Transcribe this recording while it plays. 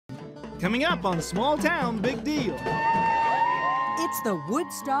Coming up on Small Town Big Deal. It's the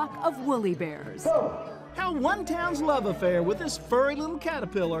Woodstock of woolly bears. How one town's love affair with this furry little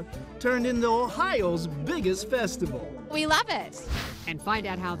caterpillar turned into Ohio's biggest festival. We love it. And find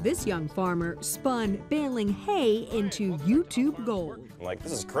out how this young farmer spun baling hay into YouTube gold. I'm like,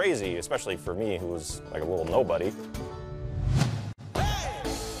 this is crazy, especially for me, who was like a little nobody.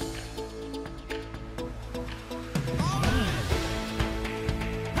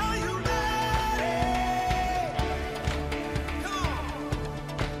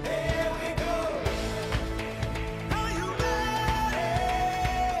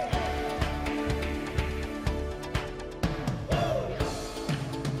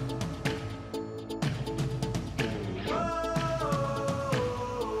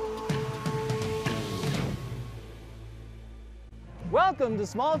 Welcome to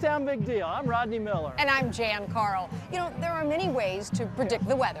Small Town Big Deal. I'm Rodney Miller. And I'm Jan Carl. You know, there are many ways to predict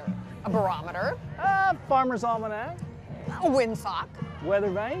the weather. A barometer. Farmer's Almanac. A windsock.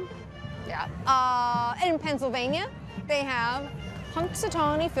 Weather vane. Yeah. And in Pennsylvania, they have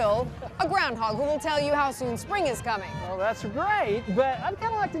Punxsutawney Phil, a groundhog who will tell you how soon spring is coming. Well, that's great, but I'd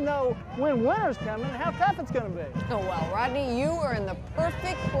kind of like to know when winter's coming and how tough it's going to be. Oh, well, Rodney, you are in the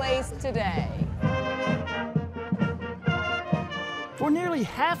perfect place today. For nearly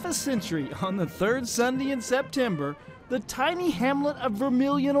half a century, on the third Sunday in September, the tiny hamlet of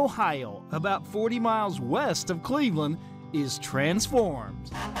Vermilion, Ohio, about 40 miles west of Cleveland, is transformed.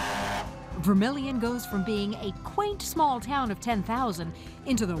 Vermilion goes from being a quaint small town of 10,000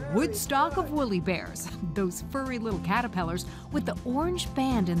 into the Woodstock of woolly bears, those furry little caterpillars with the orange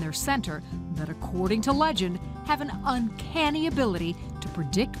band in their center that, according to legend, have an uncanny ability to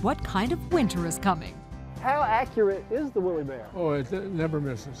predict what kind of winter is coming. How accurate is the woolly bear? Oh, it never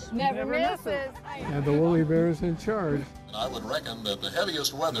misses. Never misses. And the woolly bear is in charge. I would reckon that the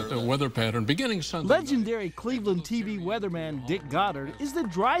heaviest weather... The weather pattern beginning Sunday. Legendary Cleveland TV weatherman Dick Goddard is the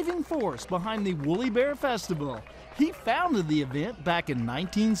driving force behind the Woolly Bear Festival. He founded the event back in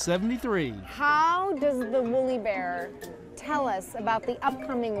 1973. How does the woolly bear tell us about the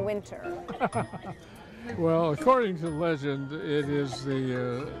upcoming winter? Well, according to legend, it is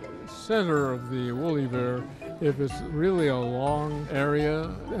the center of the woolly bear. If it's really a long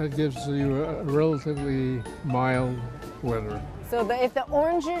area, it gives you a relatively mild winter. So if the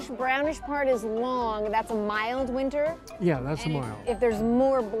orangish, brownish part is long, that's a mild winter? Yeah, that's a mild. If there's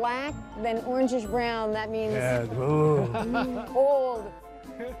more black than orangish brown, that means cold.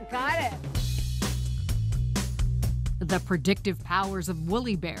 Got it. The predictive powers of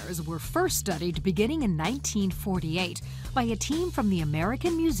woolly bears were first studied beginning in 1948 by a team from the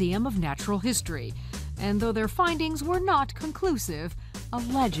American Museum of Natural History. And though their findings were not conclusive, a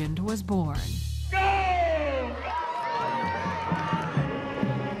legend was born.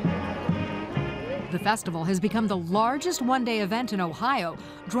 The festival has become the largest one-day event in Ohio,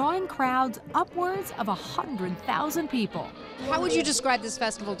 drawing crowds upwards of 100,000 people. How would you describe this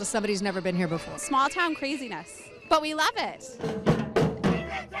festival to somebody who's never been here before? Small town craziness, but we love it.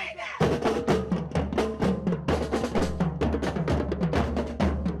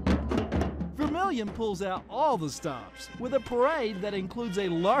 Vermilion pulls out all the stops with a parade that includes a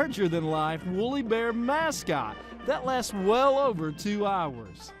larger-than-life woolly bear mascot that lasts well over 2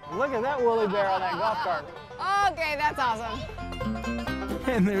 hours. Look at that woolly bear on that golf cart. Okay, that's awesome.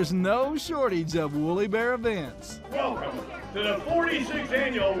 And there's no shortage of woolly bear events. Welcome to the 46th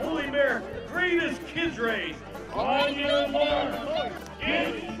annual Woolly Bear Greatest Kids Race. On your mark,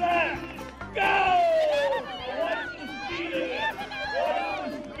 get set, go!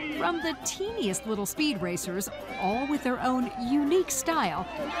 From the teeniest little speed racers, all with their own unique style,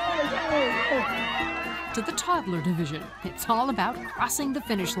 to the toddler division, it's all about crossing the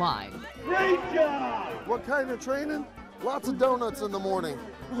finish line. Great job! What kind of training? Lots of donuts in the morning.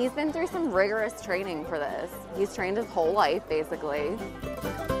 He's been through some rigorous training for this. He's trained his whole life, basically.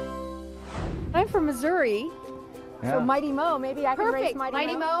 I'm from Missouri, so Mighty Mo, maybe I can race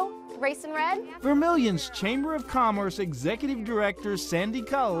Mighty Mo, race in red. Vermilion's Chamber of Commerce Executive Director Sandy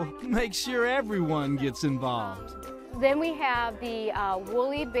Cole makes sure everyone gets involved. Then we have the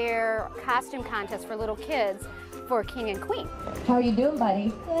Woolly Bear costume contest for little kids for King and Queen. How are you doing,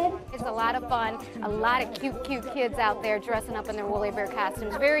 buddy? Good. It's a lot of fun. A lot of cute kids out there dressing up in their Woolly Bear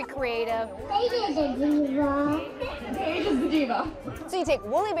costumes. Very creative. Paige is a diva. Paige is the diva. So you take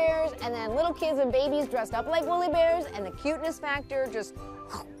woolly bears and then little kids and babies dressed up like woolly bears, and the cuteness factor just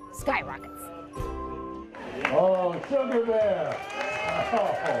skyrockets. Oh, Sugar Bear!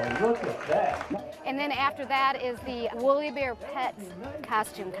 Oh, look at that. And then after that is the Woolly Bear Pets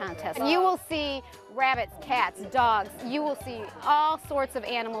costume contest. And you will see rabbits, cats, dogs. You will see all sorts of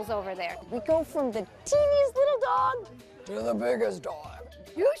animals over there. We go from the teeniest little dog to the biggest dog.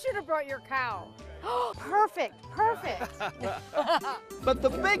 You should have brought your cow. Perfect, perfect. But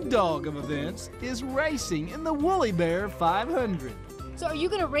the big dog of events is racing in the Woolly Bear 500. So are you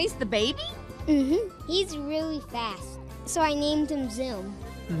gonna race the baby? Mm-hmm. He's really fast, so I named him Zoom.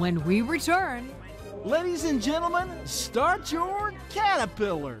 When we return, ladies and gentlemen, start your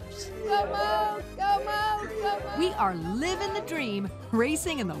caterpillars. Come on, come on, come on. we are living the dream,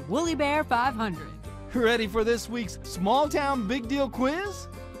 racing in the Woolly Bear 500. Ready for this week's Small Town Big Deal quiz?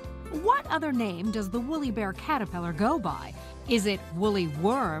 What other name does the Woolly Bear caterpillar go by? Is it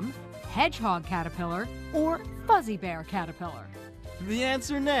Woolyworm, Hedgehog caterpillar, or Fuzzy Bear caterpillar? The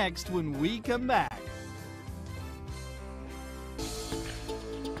answer next when we come back.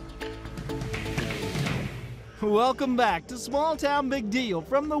 Welcome back to Small Town Big Deal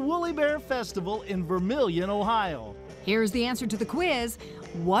from the Woolly Bear Festival in Vermilion, Ohio. Here's the answer to the quiz.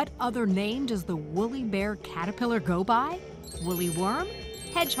 What other name does the Woolly Bear caterpillar go by? Woolyworm,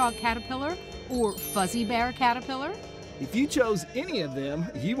 Hedgehog caterpillar, or Fuzzy Bear caterpillar? If you chose any of them,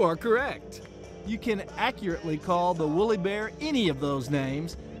 you are correct. You can accurately call the woolly bear any of those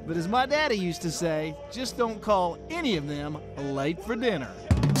names, but as my daddy used to say, just don't call any of them late for dinner.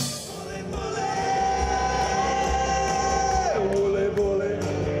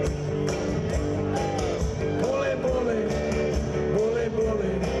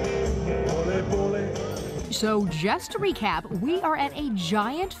 So just to recap, we are at a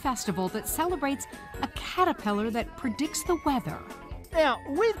giant festival that celebrates a caterpillar that predicts the weather. Now,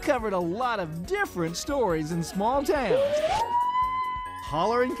 we've covered a lot of different stories in small towns.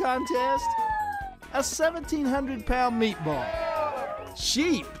 Hollering contest, a 1,700-pound meatball,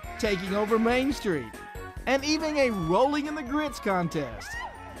 sheep taking over Main Street, and even a rolling in the grits contest.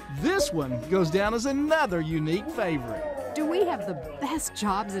 This one goes down as another unique favorite. Do we have the best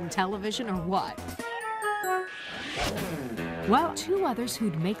jobs in television or what? Well, two others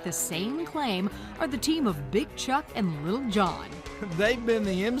who'd make the same claim are the team of Big Chuck and Little John. They've been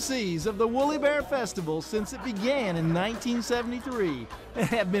the MCs of the Woolly Bear Festival since it began in 1973 and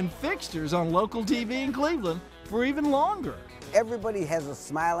have been fixtures on local TV in Cleveland for even longer. Everybody has a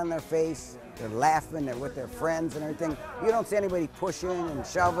smile on their face. They're laughing, they're with their friends and everything. You don't see anybody pushing and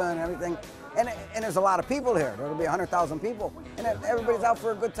shoving and everything. And there's a lot of people here. There'll be 100,000 people. And everybody's out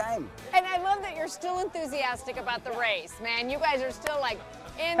for a good time. And I love that you're still enthusiastic about the race, man. You guys are still like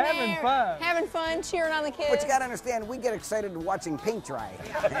in Having there, fun. having fun, cheering on the kids. But you gotta understand, we get excited watching paint dry.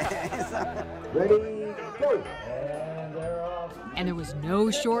 Ready, go. And there was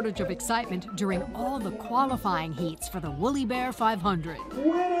no shortage of excitement during all the qualifying heats for the Woolly Bear 500.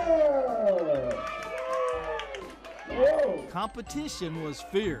 Competition was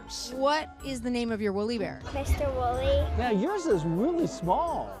fierce. What is the name of your woolly bear? Mr. Wooly. Now, yours is really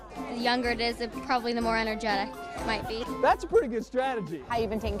small. The younger it is, probably the more energetic it might be. That's a pretty good strategy. How you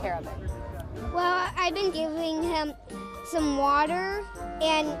been taking care of it? Well, I've been giving him some water,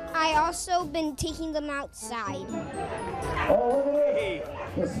 and I also been taking them outside. Oh, hey,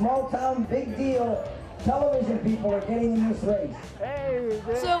 the small town big deal. Television people are getting in this race. Hey,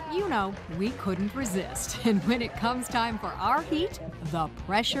 So, you know, we couldn't resist. And when it comes time for our heat, the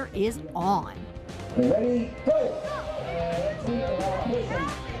pressure is on. Ready, go! Let's see a lot of pushing.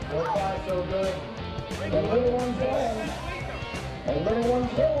 So far, so good. The little one's going. The little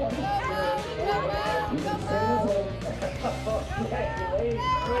one's going.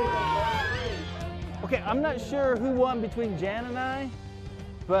 Okay, I'm not sure who won between Jan and I,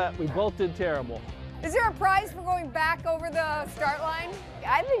 but we both did terrible. Is there a prize for going back over the start line?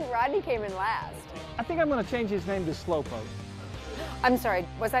 I think Rodney came in last. I think I'm going to change his name to Slowpoke. I'm sorry,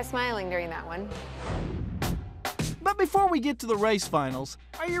 was I smiling during that one? But before we get to the race finals,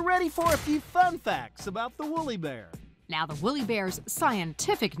 are you ready for a few fun facts about the woolly bear? Now, the woolly bear's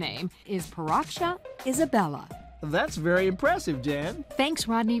scientific name is Paroxia isabella. That's very impressive, Jan. Thanks,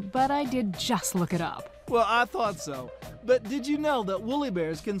 Rodney, but I did just look it up. Well, I thought so. But did you know that woolly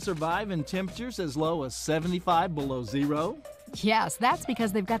bears can survive in temperatures as low as 75 below zero? Yes, that's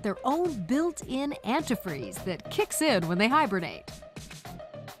because they've got their own built-in antifreeze that kicks in when they hibernate.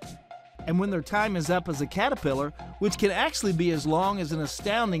 And when their time is up as a caterpillar, which can actually be as long as an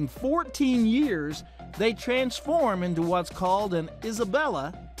astounding 14 years, they transform into what's called an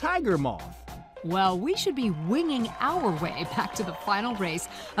Isabella tiger moth. Well, we should be winging our way back to the final race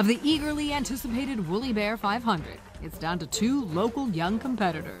of the eagerly anticipated Woolly Bear 500. It's down to two local young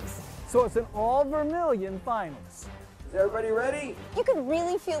competitors. So it's an all Vermilion finals. Is everybody ready? You could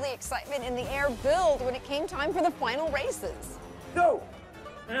really feel the excitement in the air build when it came time for the final races. Go!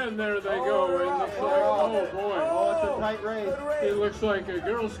 And there they go. It looks like, oh boy. Oh, it's a tight race. It looks like a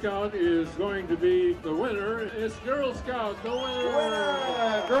Girl Scout is going to be the winner. It's Girl Scout, the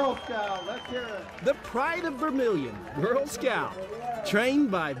winner. Girl Scout, let's hear it. The pride of Vermilion, Girl Scout,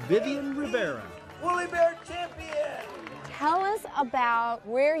 trained by Vivian Rivera. Woolly Bear champion! Tell us about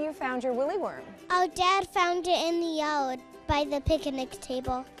where you found your Woolyworm. Our dad found it in the yard by the picnic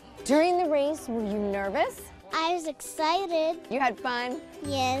table. During the race, were you nervous? I was excited. You had fun?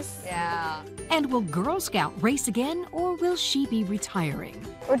 Yes. Yeah. And will Girl Scout race again, or will she be retiring?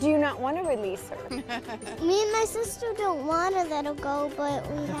 Or do you not want to release her? Me and my sister don't want to let her go, but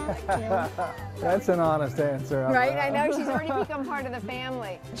we have to. That's an honest answer. Right? I know, she's already become part of the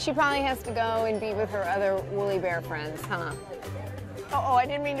family. She probably has to go and be with her other woolly bear friends, huh? Uh-oh, I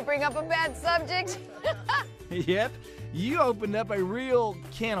didn't mean to bring up a bad subject. Yep, you opened up a real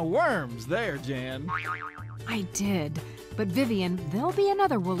can of worms there, Jan. I did. But Vivian, there'll be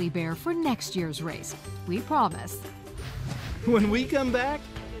another woolly bear for next year's race. We promise. When we come back,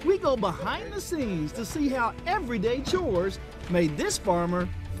 we go behind the scenes to see how everyday chores made this farmer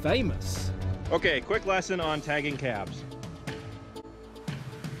famous. Okay, quick lesson on tagging calves.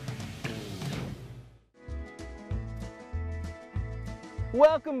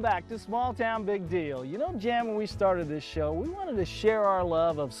 Welcome back to Small Town Big Deal. You know, Jan, when we started this show, we wanted to share our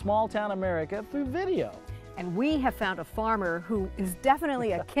love of small town America through video. And we have found a farmer who is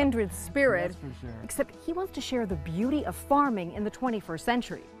definitely a kindred spirit, That's for sure. except he wants to share the beauty of farming in the 21st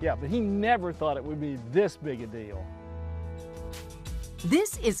century. Yeah, but he never thought it would be this big a deal.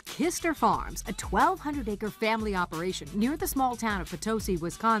 This is Kister Farms, a 1,200-acre family operation near the small town of Potosi,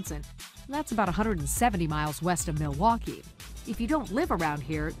 Wisconsin. That's about 170 miles west of Milwaukee. If you don't live around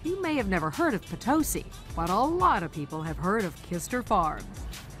here, you may have never heard of Potosi, but a lot of people have heard of Kister Farms.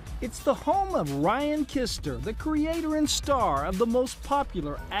 It's the home of Ryan Kister, the creator and star of the most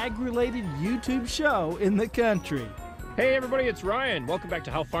popular ag-related YouTube show in the country. Hey everybody, it's Ryan. Welcome back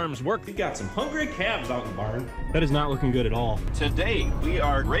to How Farms Work. We got some hungry calves out in the barn. That is not looking good at all. Today, we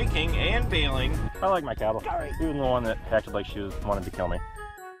are raking and baling. I like my cattle. Even the one that acted like she wanted to kill me.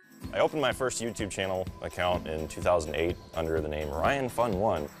 I opened my first YouTube channel account in 2008 under the name Ryan Fun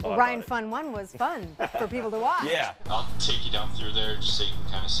 1. Well, Ryan Fun 1 was fun for people to watch. Yeah. I'll take you down through there just so you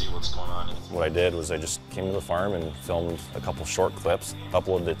can kind of see what's going on. What I did was I just came to the farm and filmed a couple short clips,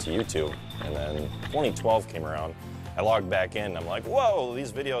 uploaded it to YouTube, and then 2012 came around. I logged back in, I'm like, whoa,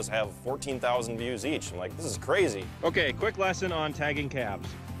 these videos have 14,000 views each. I'm like, this is crazy. Okay, quick lesson on tagging calves.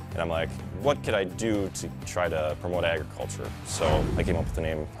 And I'm like, what could I do to try to promote agriculture? So I came up with the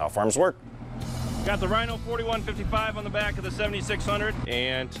name How Farms Work. Got the Rhino 4155 on the back of the 7600,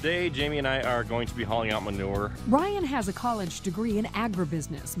 and today Jamie and I are going to be hauling out manure. Ryan has a college degree in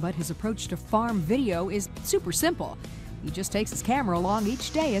agribusiness, but his approach to farm video is super simple. He just takes his camera along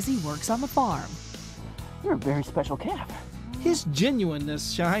each day as he works on the farm. You're a very special calf. His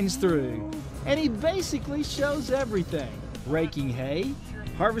genuineness shines through, and he basically shows everything. Raking hay,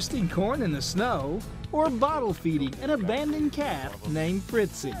 harvesting corn in the snow, or bottle feeding an abandoned calf named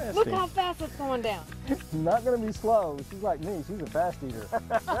Fritzy. Look how fast it's going down. Not gonna be slow. She's like me, she's a fast eater.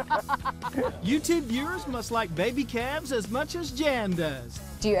 YouTube viewers must like baby calves as much as Jan does.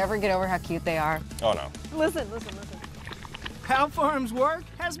 Do you ever get over how cute they are? Oh no. Listen. How Farms Work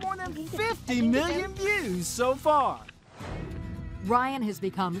has more than 50 million views so far. Ryan has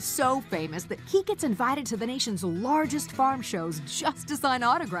become so famous that he gets invited to the nation's largest farm shows just to sign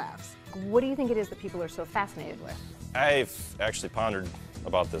autographs. What do you think it is that people are so fascinated with? I've actually pondered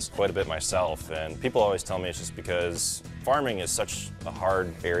about this quite a bit myself, and people always tell me it's just because farming is such a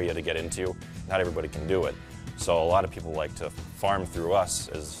hard area to get into. Not everybody can do it. So a lot of people like to farm through us,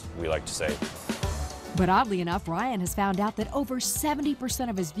 as we like to say. But oddly enough, Ryan has found out that over 70%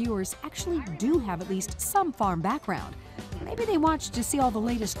 of his viewers actually do have at least some farm background. Maybe they watch to see all the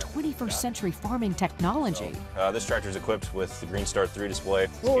latest 21st century farming technology. This tractor is equipped with the Green Star 3 display.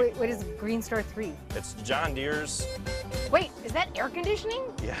 Wait, what is Green Star 3? It's John Deere's. Wait, is that air conditioning?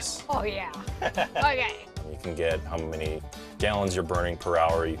 Yes. Oh yeah. Okay. You can get how many gallons you're burning per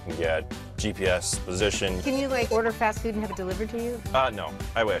hour. You can get GPS position. Can you like order fast food and have it delivered to you? No,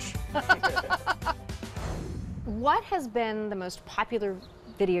 I wish. What has been the most popular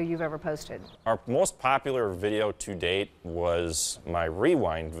video you've ever posted? Our most popular video to date was my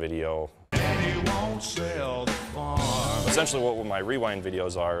rewind video. Essentially what my rewind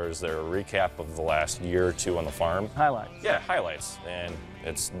videos are is they're a recap of the last year or two on the farm. Highlights. Yeah, highlights. And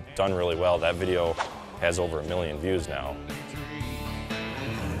it's done really well. That video has over 1 million views now.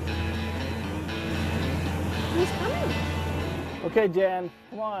 Who's coming? Okay, Jan,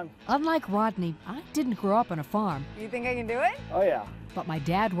 come on. Unlike Rodney, I didn't grow up on a farm. You think I can do it? Oh, yeah. But my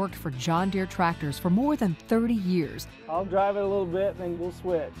dad worked for John Deere tractors for more than 30 years. I'll drive it a little bit, and then we'll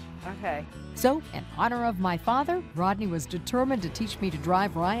switch. Okay. So, in honor of my father, Rodney was determined to teach me to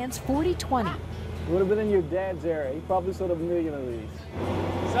drive Ryan's 4020. It would have been in your dad's era. He probably sold 1 million of these.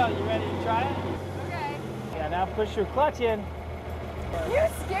 So, you ready to try it? Okay. Yeah, now push your clutch in. You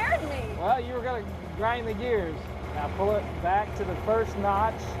scared me. Well, you were going to grind the gears. Now pull it back to the first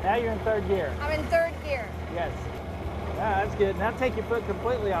notch. Now you're in third gear. I'm in third gear. Yes. Yeah, that's good. Now take your foot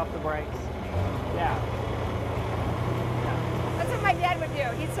completely off the brakes. Yeah. That's what my dad would do.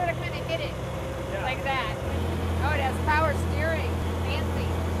 He'd sort of kind of hit it like that. Oh, it has power steering. Fancy.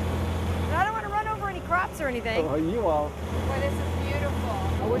 And I don't want to run over any crops or anything. Oh, you won't. Boy, this is beautiful.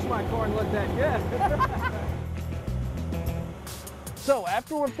 I wish my corn looked that good. So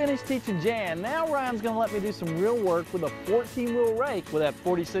after we're finished teaching Jan, now Ryan's going to let me do some real work with a 14-wheel rake with that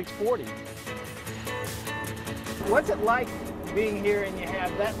 4640. What's it like being here and you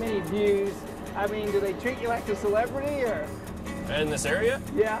have that many views? I mean, do they treat you like a celebrity or? In this area?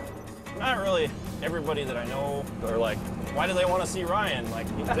 Yeah. Not really. Everybody that I know are like, why do they want to see Ryan? Like,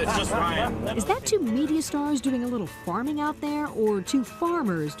 it's just Ryan. Is that two media stars doing a little farming out there, or two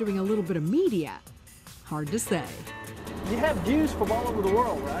farmers doing a little bit of media? Hard to say. You have views from all over the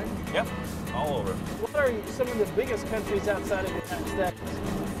world, right? Yep, all over. What are some of the biggest countries outside of the United States?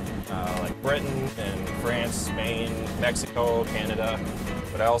 Like Britain and France, Spain, Mexico, Canada.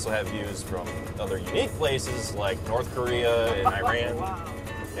 But I also have views from other unique places like North Korea and Iran. Wow.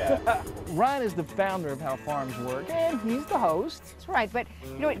 Yeah. Ryan is the founder of How Farms Work, and he's the host. That's right, but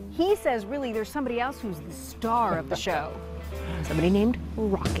you know what? He says really there's somebody else who's the star of the show. Somebody named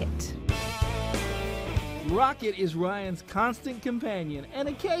Rocket. Rocket is Ryan's constant companion, and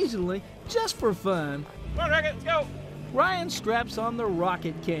occasionally, just for fun, Come on, Rocket, let's go! Ryan straps on the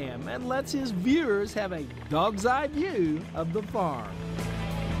Rocket Cam and lets his viewers have a dog's eye view of the farm.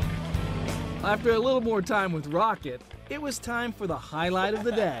 After a little more time with Rocket, it was time for the highlight of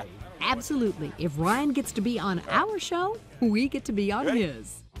the day. Absolutely. If Ryan gets to be on our show, we get to be on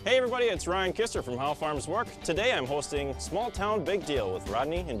his. Hey everybody, it's Ryan Kister from How Farms Work. Today I'm hosting Small Town Big Deal with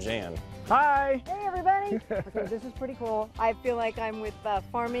Rodney and Jan. Hi! Hey, everybody. Okay, this is pretty cool. I feel like I'm with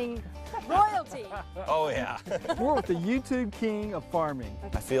farming royalty. Oh yeah. We're with the YouTube king of farming.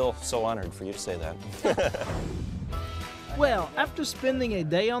 I feel so honored for you to say that. Well, after spending a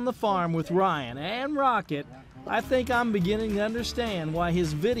day on the farm with Ryan and Rocket, I think I'm beginning to understand why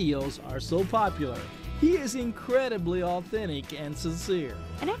his videos are so popular. He is incredibly authentic and sincere.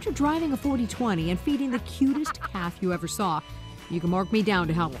 And after driving a 4020 and feeding the cutest calf you ever saw, you can mark me down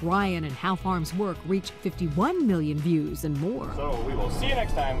to help Ryan and How Farms Work reach 51 million views and more. So we will see you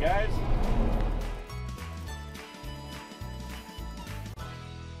next time, guys.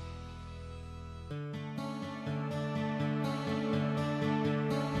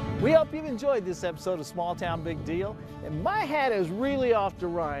 We hope you've enjoyed this episode of Small Town Big Deal. And my hat is really off to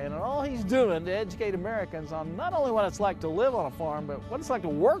Ryan and all he's doing to educate Americans on not only what it's like to live on a farm, but what it's like to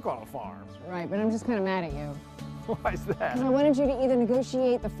work on a farm. Right, but I'm just kind of mad at you. Why is that? Because I wanted you to either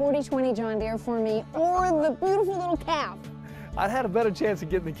negotiate the 4020 John Deere for me or the beautiful little calf. I'd had a better chance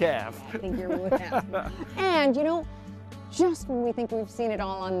of getting the calf. I think you're with that. And, you know, just when we think we've seen it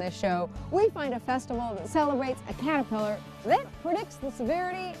all on this show, we find a festival that celebrates a caterpillar that predicts the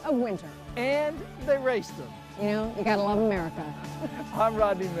severity of winter. And they raced them. You know, you gotta love America. I'm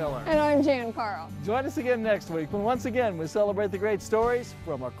Rodney Miller. And I'm Jan Carl. Join us again next week when once again we celebrate the great stories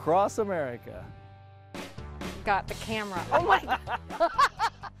from across America. Got the camera. Oh my God.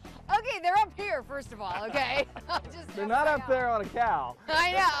 Okay, they're up here, first of all, okay? They're not up there on a cow.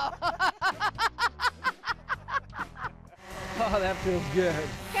 I know. Oh, that feels good.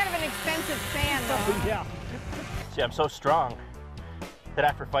 Kind of an expensive stand, though. Oh, yeah. See, I'm so strong that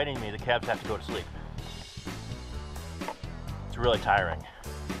after fighting me, the calves have to go to sleep. It's really tiring.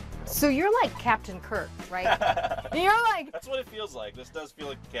 So you're like Captain Kirk, right? You're like... That's what it feels like. This does feel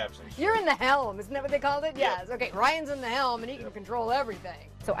like the caption. You're in the helm, isn't that what they called it? Yes. Okay, Ryan's in the helm and he can control everything.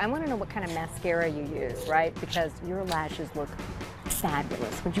 So I want to know what kind of mascara you use, right? Because your lashes look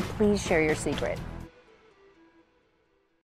fabulous. Would you please share your secret?